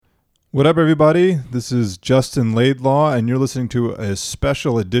What up, everybody? This is Justin Laidlaw, and you're listening to a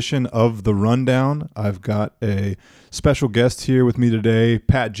special edition of The Rundown. I've got a special guest here with me today,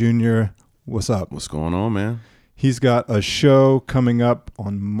 Pat Jr. What's up? What's going on, man? He's got a show coming up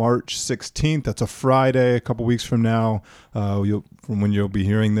on March 16th. That's a Friday, a couple weeks from now, from when you'll be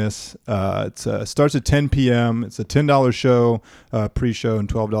hearing this. It starts at 10 p.m. It's a $10 show, pre-show, and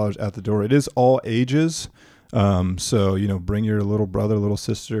 $12 at the door. It is all ages. So, bring your little brother, little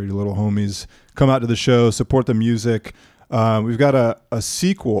sister, your little homies, come out to the show, support the music. We've got a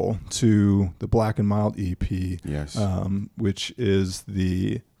sequel to the Black and Mild EP, Yes. which is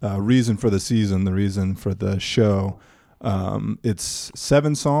the reason for the season, the reason for the show. It's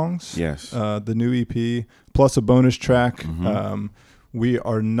 7 songs, Yes. the new EP, plus a bonus track. Mm-hmm. We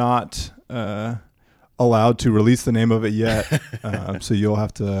are not allowed to release the name of it yet, so you'll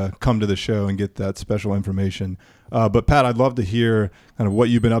have to come to the show and get that special information. But Pat, I'd love to hear kind of what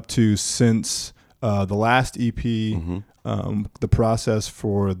you've been up to since the last EP, the process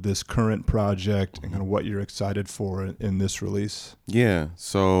for this current project, and kind of what you're excited for in this release. Yeah.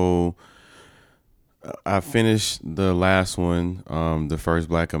 So I finished the last one, the first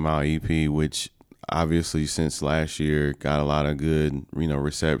Black and Mild EP, which obviously since last year got a lot of good,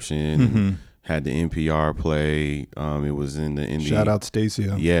 reception. Mm-hmm. Had the NPR play. It was in the indie. Shout out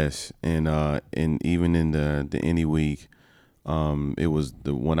Stacia. Yes, and even in the indie week, it was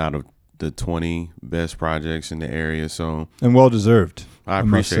the one out of the 20 best projects in the area. So And well deserved. I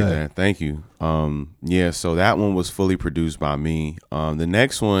appreciate that. Thank you. So that one was fully produced by me. The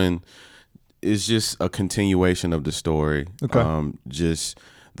next one is just a continuation of the story. Okay. Just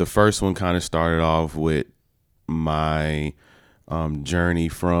the first one kind of started off with my journey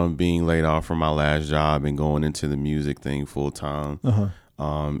from being laid off from my last job and going into the music thing full time.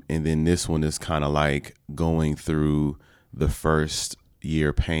 And then this one is kind of like going through the first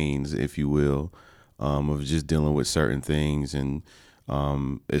year pains, if you will, of just dealing with certain things. And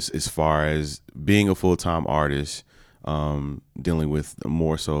as far as being a full-time artist, dealing with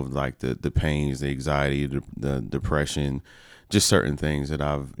more so of like the pains, the anxiety, the depression, just certain things that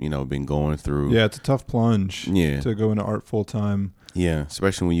I've, been going through. Yeah, it's a tough plunge Yeah. to go into art full time. Yeah,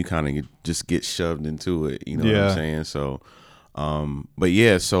 especially when you kind of just get shoved into it, what Yeah. I'm saying? So, but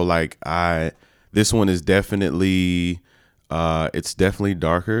yeah, so like this one is definitely, it's definitely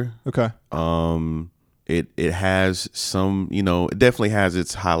darker. Okay. It has some, it definitely has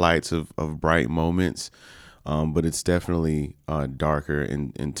its highlights of bright moments. But it's definitely darker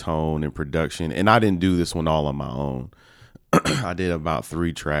in tone and production. And I didn't do this one all on my own. I did about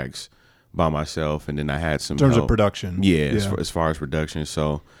 3 tracks by myself, and then I had some In terms help. of production. Yeah, as far as production.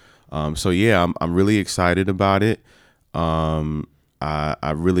 So yeah, I'm really excited about it.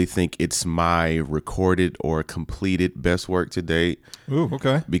 I really think it's my recorded or completed best work to date. Ooh,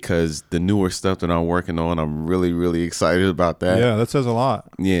 okay. Because the newer stuff that I'm working on, I'm really, really excited about that. Yeah, that says a lot.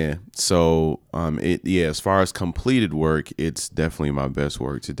 Yeah. So, as far as completed work, it's definitely my best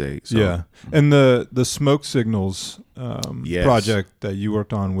work to date. So, Yeah. And the Smoke Signals Yes. project that you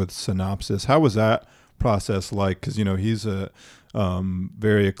worked on with Synopsis, how was that process like? Because, he's a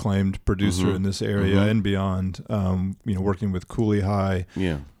very acclaimed producer in this area and beyond, working with Cooley High.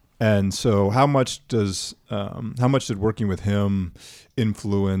 Yeah. And so how much did working with him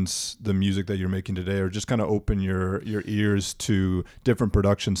influence the music that you're making today, or just kind of open your ears to different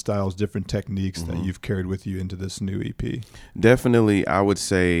production styles, different techniques that you've carried with you into this new EP? Definitely, I would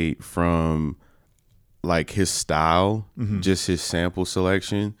say from like his style, just his sample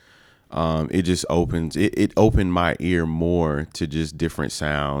selection, it just it opened my ear more to just different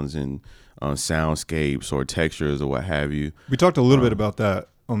sounds and soundscapes or textures or what have you. We talked a little bit about that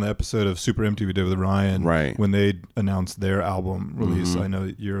on the episode of Super Empty we did with Ryan, Right. when they announced their album release. I know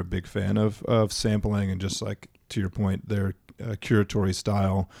that you're a big fan of sampling and just, like, to your point, their curatory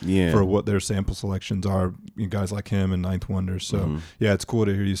style for what their sample selections are, guys like him and Ninth Wonder. So yeah, it's cool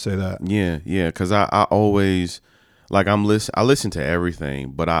to hear you say that. Yeah, because I always like I listen to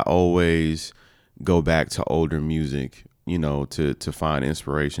everything, but I always go back to older music, to find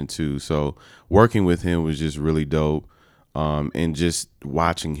inspiration too. So working with him was just really dope. And just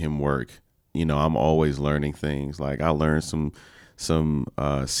watching him work, I'm always learning things. Like I learned some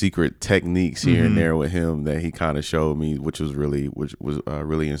secret techniques here and there with him that he kind of showed me, which was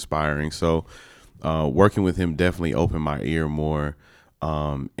really inspiring. So working with him definitely opened my ear more.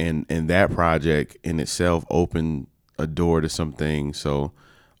 And that project in itself opened a door to some things. So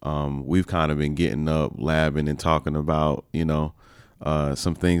we've kind of been getting up, labbing and talking about,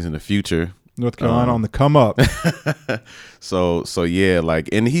 some things in the future North Carolina on the come up. So yeah, like,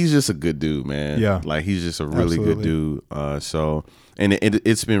 and he's just a good dude, man. Yeah. Like, he's just a really Absolutely. good dude. So, and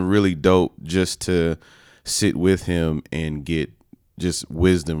it's been really dope just to sit with him and get just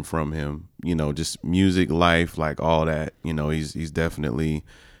wisdom from him, just music, life, like all that. He's definitely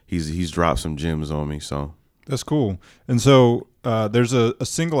he's dropped some gems on me. So That's cool. And so there's a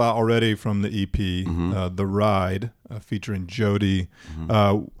single out already from the EP, Mm-hmm. The Ride, featuring Jody.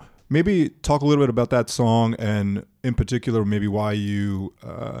 Maybe talk a little bit about that song, and in particular, maybe why you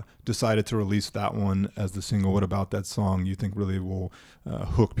decided to release that one as the single. What about that song you think really will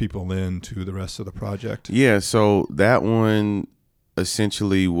hook people into the rest of the project? Yeah, so that one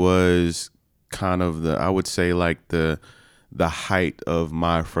essentially was kind of I would say, like, the height of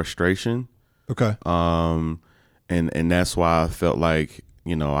my frustration. Okay. And that's why I felt like,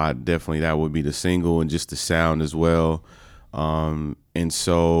 I definitely, that would be the single, and just the sound as well. And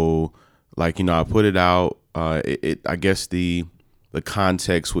so, like, I put it out. I guess the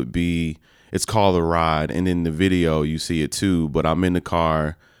context would be, it's called The Ride, and in the video you see it too. But I'm in the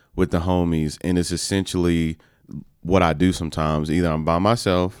car with the homies, and it's essentially what I do sometimes. Either I'm by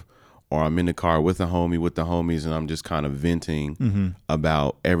myself, or I'm in the car with a homie, with the homies, and I'm just kind of venting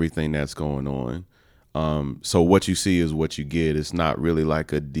about everything that's going on. So what you see is what you get. It's not really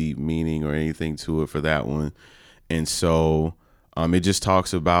like a deep meaning or anything to it for that one. And so it just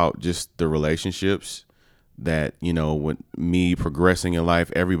talks about just the relationships that, with me progressing in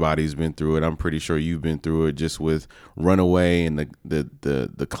life, everybody's been through it. I'm pretty sure you've been through it, just with Runaway and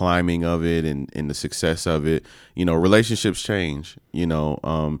the climbing of it, and the success of it. Relationships change.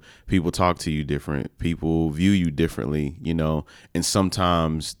 People talk to you different. People view you differently, and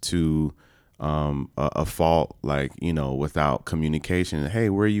sometimes to a fault, like, without communication. Hey,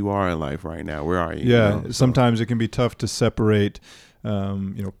 where you are in life right now? Where are you? Yeah, sometimes it can be tough to separate,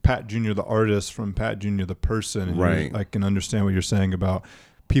 Pat Jr. the artist from Pat Jr. the person. And Right. I can understand what you're saying about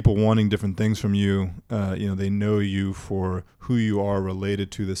people wanting different things from you. They know you for who you are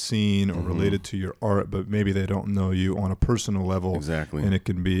related to the scene or related to your art, but maybe they don't know you on a personal level. Exactly. And it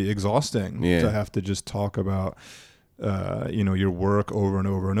can be exhausting Yeah. to have to just talk about your work over and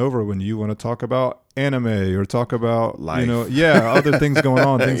over and over when you want to talk about anime or talk about Life. other things going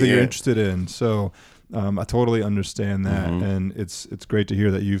on, things that you're Yeah. interested in. So I totally understand that, and it's great to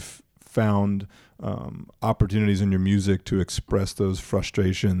hear that you've found opportunities in your music to express those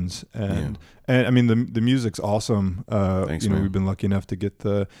frustrations. And I mean, the music's awesome. Thanks, man. We've been lucky enough to get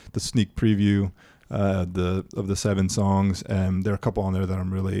the sneak preview of the 7 songs, and there are a couple on there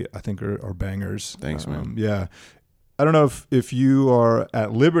that I think are bangers. Thanks, man. Yeah. I don't know if you are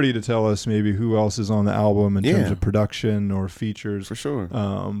at liberty to tell us maybe who else is on the album in terms of production or features. For sure.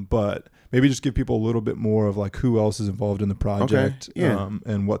 But maybe just give people a little bit more of like who else is involved in the project, Okay. Yeah.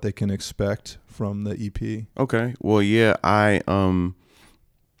 and what they can expect from the EP. Okay. Well, yeah, I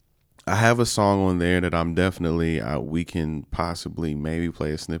have a song on there that I'm definitely, we can possibly maybe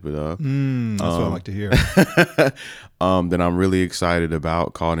play a snippet of. That's what I like to hear. That I'm really excited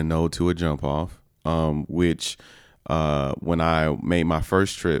about, called An Ode to a Jump Off, which when I made my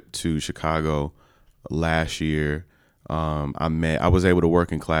first trip to Chicago last year, I was able to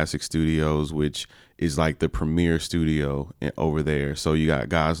work in Classic Studios, which is like the premier studio over there. So you got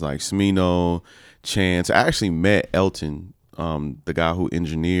guys like Smino, Chance. I actually met Elton, the guy who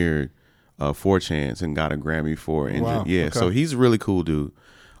engineered for Chance and got a Grammy for Wow. Yeah, Okay. so he's a really cool dude.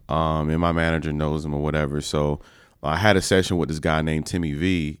 And my manager knows him or whatever. So I had a session with this guy named Timmy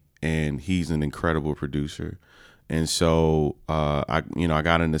V, and he's an incredible producer. And so I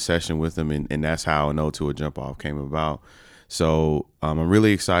got in the session with him, and that's how An Ode to a Jump Off came about. So I'm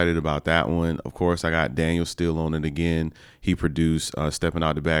really excited about that one. Of course, I got Daniel Steele on it again. He produced Stepping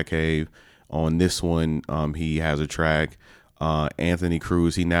Out the Batcave. On this one, he has a track. Anthony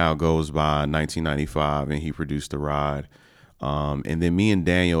Cruz, he now goes by 1995, and he produced The Ride. And then me and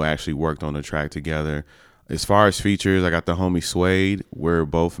Daniel actually worked on the track together. As far as features, I got the homie Suede. We're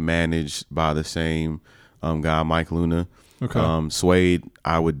both managed by the same guy, Mike Luna. Okay. Suede,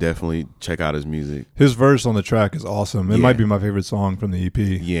 I would definitely check out his music. His verse on the track is awesome. It Yeah. might be my favorite song from the EP.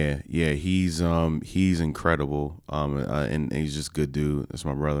 Yeah, he's incredible, and he's just a good dude. That's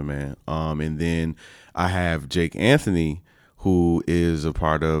my brother, man. And then I have Jake Anthony, who is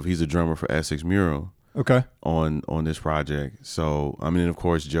he's a drummer for Essex Mural Okay. on this project. So and of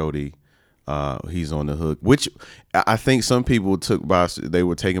course Jody, he's on the hook, which I think some people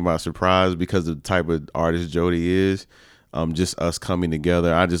were taken by surprise because of the type of artist Jody is. Just us coming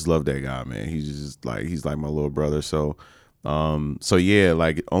together. I just love that guy, man. He's like my little brother. So yeah,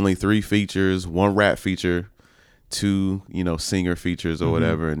 like only 3 features, 1 rap feature, 2, singer features or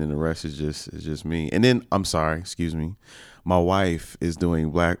whatever, and then the rest is just me. And then excuse me, my wife is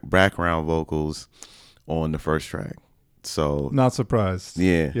doing background vocals on the first track. So not surprised.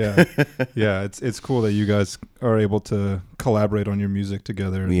 Yeah. Yeah. It's cool that you guys are able to collaborate on your music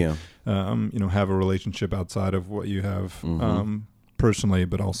together. And, have a relationship outside of what you have personally,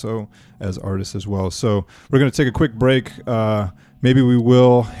 but also as artists as well. So we're going to take a quick break. Maybe we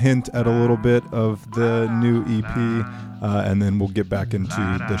will hint at a little bit of the new EP, and then we'll get back into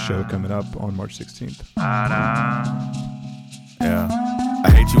the show coming up on March 16th. Yeah. I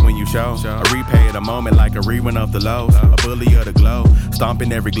hate you when you show. A repay of the moment like a rerun of the lows. A bully of the glow.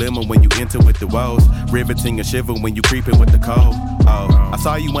 Stomping every glimmer when you enter with the woes. Riveting a shiver when you creeping with the cold. Oh, I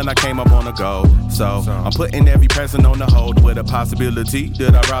saw you when I came up on the go. So I'm putting every present on the hold with a possibility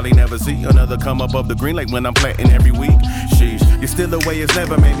that I probably never see another come up of the green like when I'm planting every week. Sheesh, you're still away, it's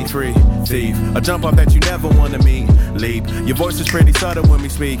never made me free. Thief, a jump off that you never wanna meet. Leap, your voice is pretty subtle when we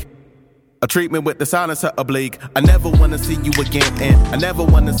speak. A treatment with the silencer oblique. I never wanna see you again, and I never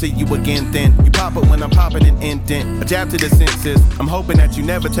wanna see you again then. You pop it when I'm popping an indent. A jab to the senses. I'm hoping that you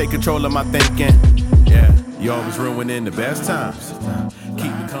never take control of my thinking. Yeah, you always ruining the best times.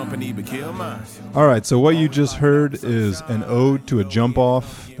 Keep me company but kill mine. All right, so what you just heard is an ode to a jump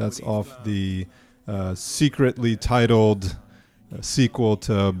off. That's off the secretly titled sequel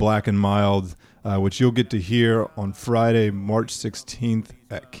to Black and Mild, which you'll get to hear on Friday, March 16th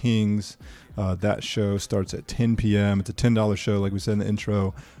at King's. That show starts at 10 p.m. It's a $10 show, like we said in the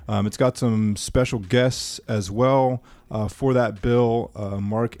intro. It's got some special guests as well for that bill.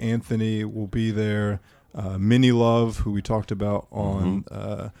 Mark Anthony will be there. Minnie Love, who we talked about on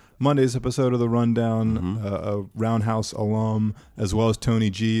Monday's episode of The Rundown, a Roundhouse alum, as well as Tony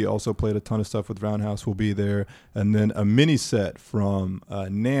G, also played a ton of stuff with Roundhouse, will be there. And then a mini set from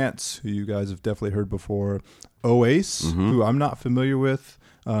Nance, who you guys have definitely heard before, Oace, who I'm not familiar with.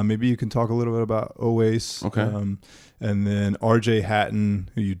 Maybe you can talk a little bit about Oace. Okay. And then RJ Hatton,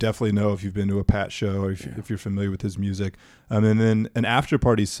 who you definitely know if you've been to a Pat show or if you're familiar with his music. And then an after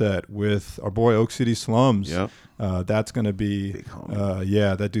party set with our boy Oak City Slums. Yep. That's going to be,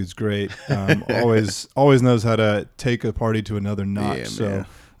 that dude's great. Always knows how to take a party to another notch. Yeah, so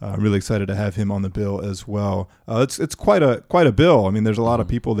I'm really excited to have him on the bill as well. It's quite a bill. I mean, there's a lot of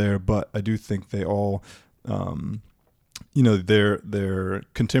people there, but I do think they all, they're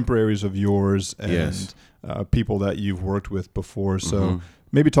contemporaries of yours and people that you've worked with before. So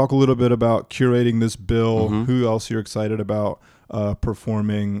maybe talk a little bit about curating this bill, who else you're excited about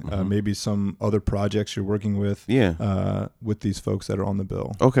performing, maybe some other projects you're working with with these folks that are on the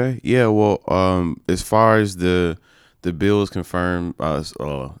bill. Okay. Yeah. Well, as far as the bill is confirmed, as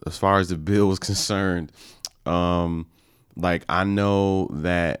far as the bill is concerned, I know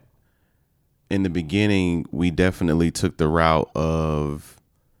that in the beginning, we definitely took the route of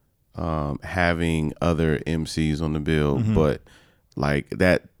having other MCs on the bill, but like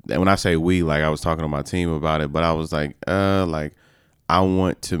that. When I say we, like I was talking to my team about it, but I was like, I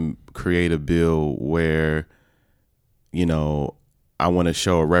want to create a bill where, I want to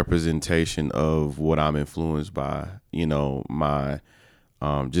show a representation of what I'm influenced by. My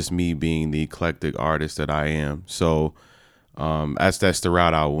just me being the eclectic artist that I am. So. That's the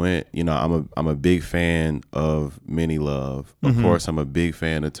route I went. I'm a big fan of Minnie Love. Of course, I'm a big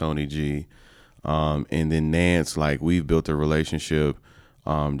fan of Tony G. And then Nance, like we've built a relationship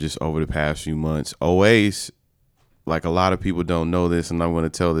just over the past few months. Oace, like a lot of people don't know this, and I'm going to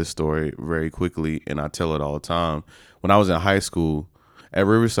tell this story very quickly, and I tell it all the time. When I was in high school at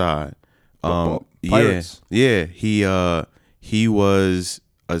Riverside, Pirates. he was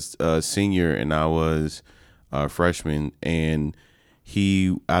a senior and I was freshman, and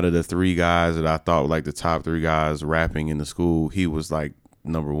he, out of the 3 guys that I thought were like the top 3 guys rapping in the school, he was like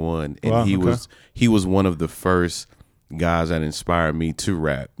number 1, and he was one of the first guys that inspired me to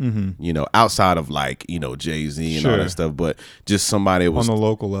rap. Outside of like Jay-Z and all that stuff, but just somebody that was on the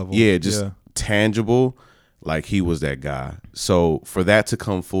local level, tangible. Like he was that guy. So for that to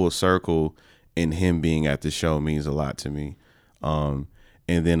come full circle and him being at the show means a lot to me. And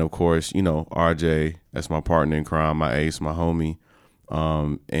then, of course, RJ, that's my partner in crime, my ace, my homie.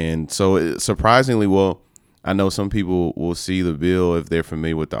 And so surprisingly, well, I know some people will see the bill if they're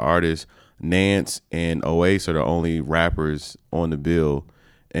familiar with the artist. Nance and Oace are the only rappers on the bill.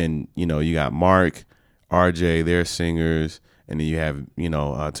 And, you got Mark, RJ, they're singers. And then you have,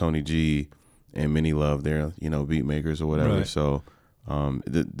 Tony G and Minnie Love, they're, beat makers or whatever. Right. So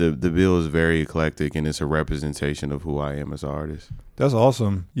The bill is very eclectic, and it's a representation of who I am as an artist. That's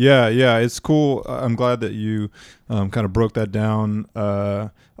awesome. Yeah, it's cool. I'm glad that you kind of broke that down.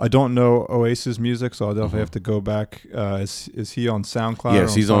 I don't know Oasis music, so I'll definitely have to go back. Is he on SoundCloud?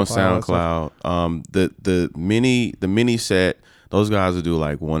 Yes, he's on SoundCloud. The mini set, those guys will do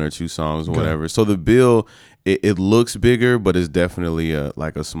like 1 or 2 songs or whatever. So the bill, it looks bigger, but it's definitely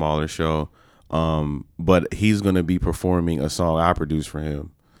like a smaller show. But he's gonna be performing a song I produced for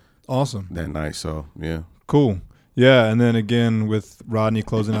him. Awesome. That night. So yeah. Cool. Yeah, and then again with Rodney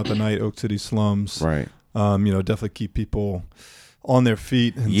closing out the night, Oak City Slums. Right. Definitely keep people on their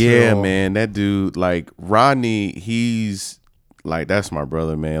feet. Yeah, man. That dude, like Rodney, he's like, that's my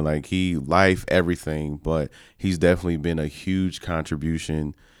brother, man. Like he life everything, but he's definitely been a huge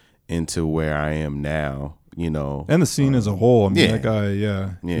contribution into where I am now. And the scene as a whole. I mean, yeah. that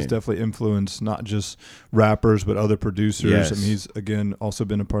guy, he's definitely influenced not just rappers, but other producers. Yes. I mean, he's, again, also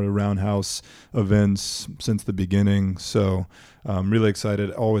been a part of Roundhouse events since the beginning. So I'm really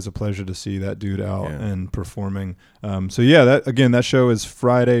excited. Always a pleasure to see that dude out and performing. That show is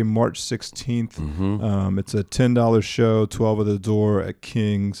Friday, March 16th. Mm-hmm. It's a $10 show, 12 at the door at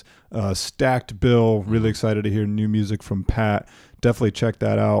King's. Stacked bill. Really excited to hear new music from Pat. Definitely check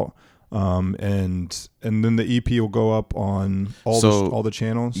that out. And then the EP will go up on all the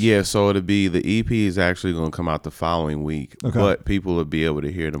channels. Yeah, so it'll be, the EP is actually going to come out the following week, okay. But people will be able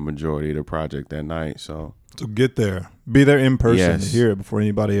to hear the majority of the project that night. So get there, be there in person to hear it before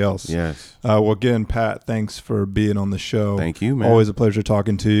anybody else. Yes. Well, again, Pat, thanks for being on the show. Thank you, man. Always a pleasure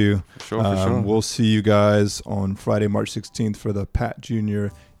talking to you. For sure. We'll see you guys on Friday, March 16th for the Pat Jr.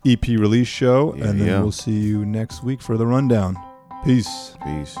 EP release show, and then we'll see you next week for the rundown. Peace.